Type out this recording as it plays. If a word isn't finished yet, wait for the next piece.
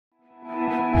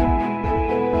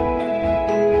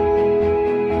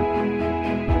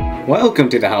Welcome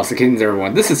to the House of Kittens,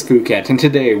 everyone. This is Phuket, and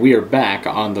today we are back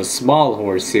on the Small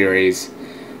Horse series.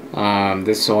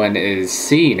 This one is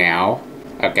C now.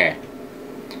 Okay.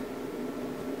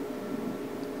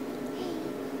 Hey,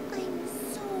 I'm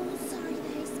so sorry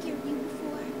that I scared you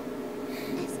before.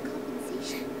 As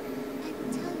compensation, I will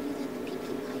tell you that the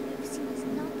Pinkie Pie you've seen is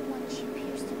not the one she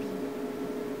appears to be.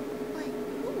 But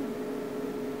who?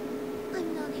 I'm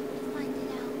not able to find it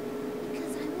out,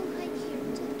 because I will hide here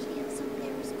until the chaos up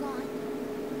there is gone.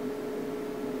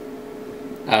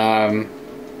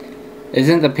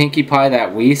 Isn't the Pinkie Pie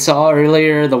that we saw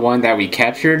earlier the one that we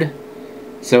captured?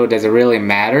 So does it really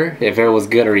matter if it was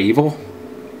good or evil?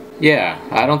 Yeah,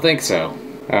 I don't think so.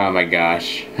 Oh my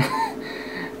gosh.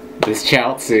 This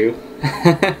Chaozu.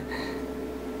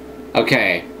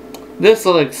 Okay, this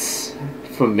looks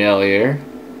familiar.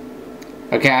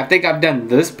 Okay, I think I've done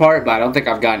this part, but I don't think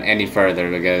I've gotten any further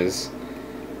because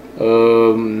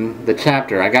the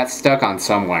chapter, I got stuck on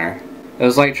somewhere. It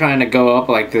was like trying to go up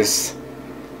like this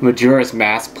Majora's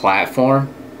Mask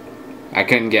platform. I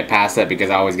couldn't get past that because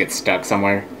I always get stuck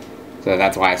somewhere. So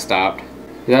that's why I stopped.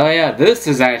 Oh yeah, this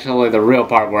is actually the real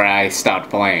part where I stopped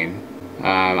playing.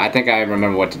 I think I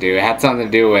remember what to do. It had something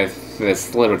to do with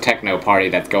this little techno party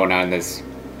that's going on in this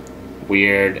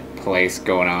weird place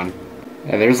going on.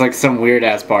 There's like some weird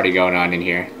ass party going on in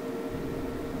here.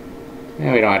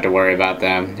 Yeah, we don't have to worry about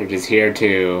them. They're just here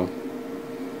to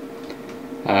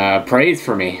praise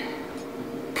for me.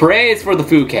 Praise for the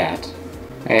Phuket.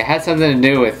 It had something to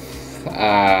do with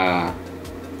I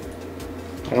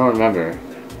don't remember.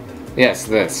 Yes,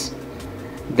 this.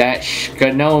 That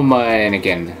Shkno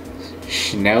mannequin.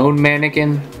 Shkno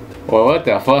mannequin? Well, what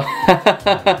the fuck?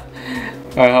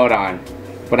 Alright, hold on.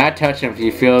 When I touch him, he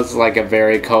feels like a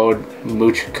very cold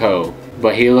Muchko,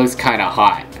 but he looks kinda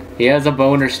hot. He has a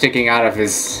boner sticking out of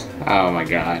his... Oh my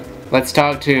god. Let's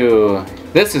talk to...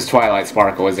 This is Twilight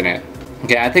Sparkle, isn't it?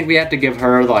 Okay, I think we have to give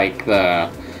her like the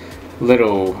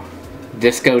little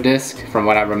disco disc from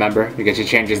what I remember, because she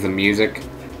changes the music.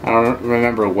 I don't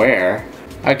remember where.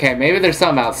 Okay, maybe there's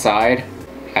something outside.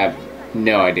 I have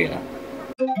no idea.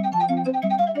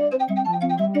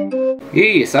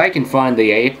 Yes, I can find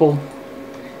the apple.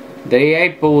 The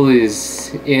apple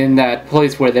is in that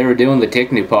place where they were doing the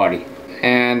techno party.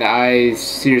 And I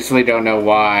seriously don't know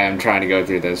why I'm trying to go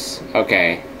through this.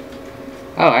 Okay.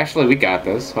 Oh, actually we got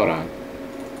this. Hold on.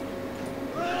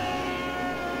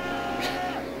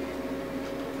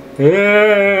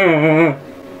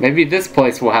 Maybe this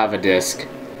place will have a disc.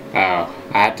 Oh,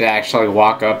 I had to actually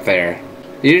walk up there.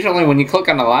 Usually when you click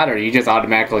on the ladder, you just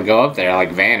automatically go up there,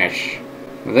 like vanish.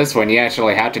 With this one, you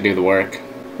actually have to do the work.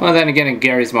 Well, then again, in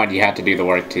Gary's mod, you have to do the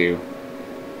work too.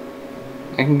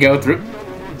 I can go through...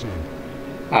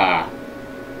 Ah.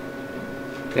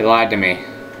 They lied to me.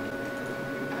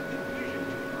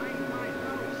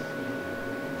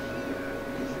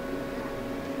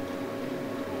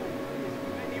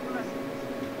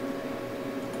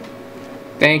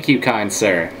 Thank you, kind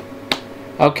sir.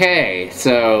 Okay,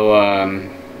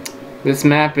 so, this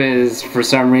map is, for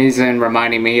some reason,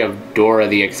 reminding me of Dora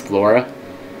the Explorer.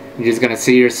 You're just gonna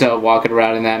see yourself walking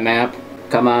around in that map.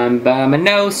 Come on, by my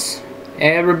nose.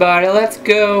 Everybody, let's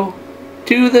go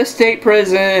to the state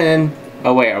prison.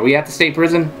 Oh wait, are we at the state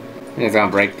prison? I'm just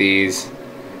gonna break these.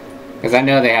 Because I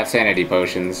know they have sanity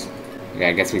potions. Okay,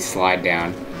 I guess we slide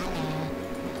down.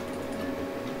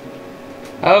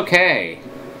 Okay.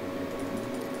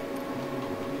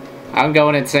 I'm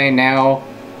going insane now.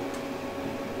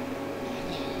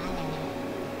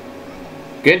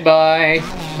 Goodbye.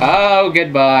 Oh,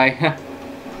 goodbye.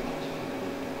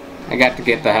 I got to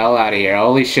get the hell out of here.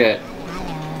 Holy shit.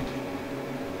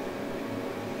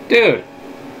 Dude.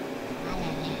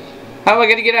 How am I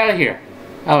gonna get out of here?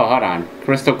 Oh, hold on.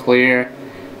 Crystal clear.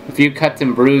 A few cuts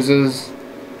and bruises.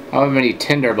 I don't have any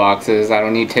tinder boxes. I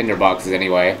don't need tinder boxes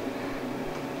anyway.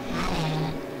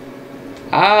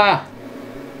 Ah!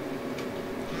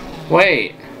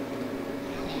 Wait.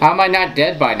 How am I not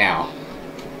dead by now?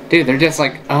 Dude, they're just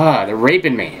like, they're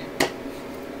raping me.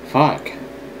 Fuck.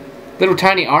 Little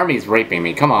tiny armies raping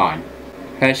me, come on.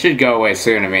 That should go away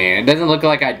soon, I mean. It doesn't look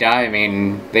like I die, I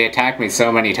mean, they attacked me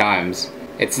so many times.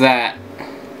 It's that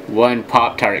one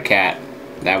Pop-Tart cat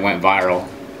that went viral.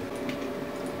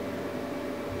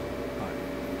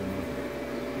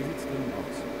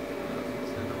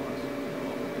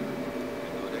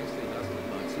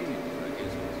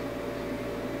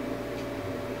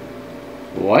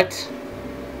 What?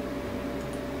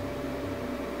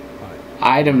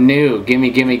 Item new. Gimme,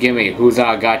 gimme, gimme.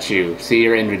 Huzzah, got you. See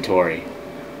your inventory.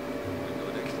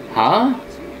 Huh?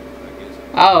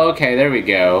 Oh, okay, there we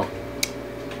go.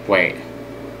 Wait.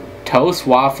 Toast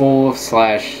waffle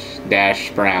slash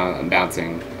dash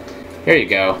bouncing. Here you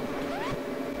go.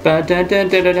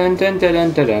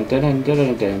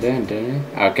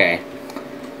 Okay.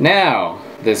 Now,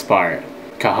 this part.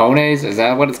 Cajones? Is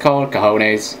that what it's called?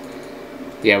 Cajones?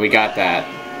 Yeah, we got that.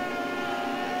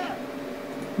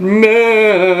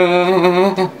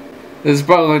 This is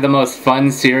probably the most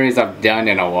fun series I've done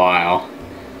in a while.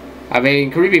 I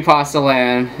mean, Creepypasta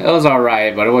Land, it was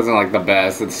alright, but it wasn't like the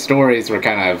best. The stories were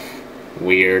kind of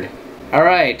weird.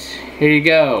 Alright, here you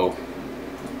go.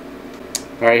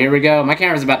 Alright, here we go. My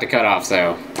camera's about to cut off,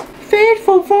 so.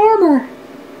 Faithful farmer!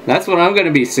 That's what I'm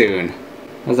gonna be soon.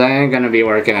 Because I am gonna be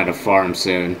working at a farm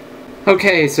soon.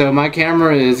 Okay, so my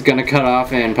camera is gonna cut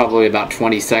off in probably about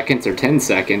 20 seconds or 10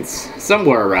 seconds.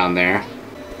 Somewhere around there.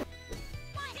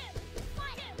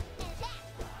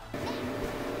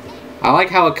 I like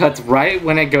how it cuts right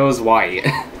when it goes white.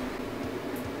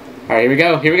 Alright, here we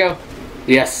go, here we go.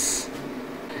 Yes.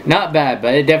 Not bad,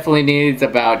 but it definitely needs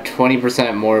about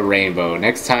 20% more rainbow.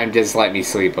 Next time, just let me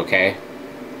sleep, okay?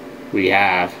 We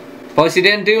have. Plus, you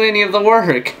didn't do any of the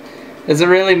work. Does it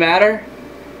really matter?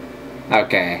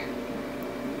 Okay.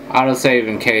 Autosave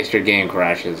in case your game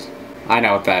crashes. I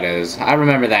know what that is. I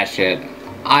remember that shit.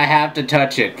 I have to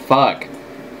touch it. Fuck.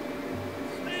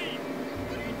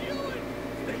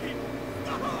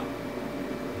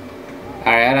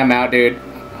 Alright, I'm out, dude.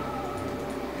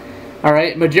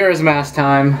 Alright, Majora's Mask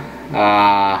time.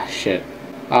 Shit.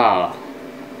 Oh.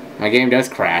 My game does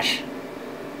crash.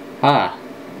 Huh.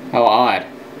 How odd.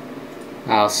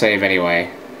 I'll save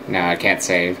anyway. No, I can't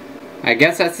save. I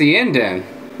guess that's the end then.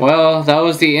 Well, that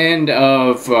was the end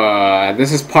of,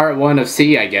 this is part 1 of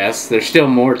C, I guess. There's still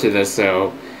more to this,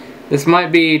 so this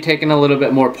might be taking a little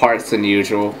bit more parts than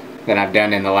usual than I've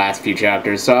done in the last few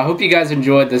chapters. So I hope you guys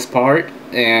enjoyed this part,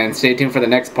 and stay tuned for the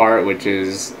next part, which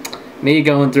is me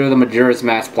going through the Majora's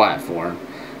Mask platform.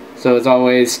 So as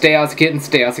always, stay out, kitten,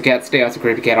 stay out, cat, stay out,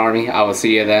 Creepy Cat Army. I will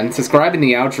see you then. Subscribe in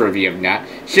the outro if you have not.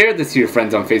 Share this to your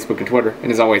friends on Facebook and Twitter.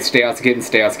 And as always, stay out, kitten,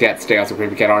 stay out, cat, stay out,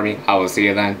 Creepy Cat Army. I will see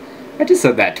you then. I just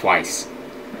said that twice.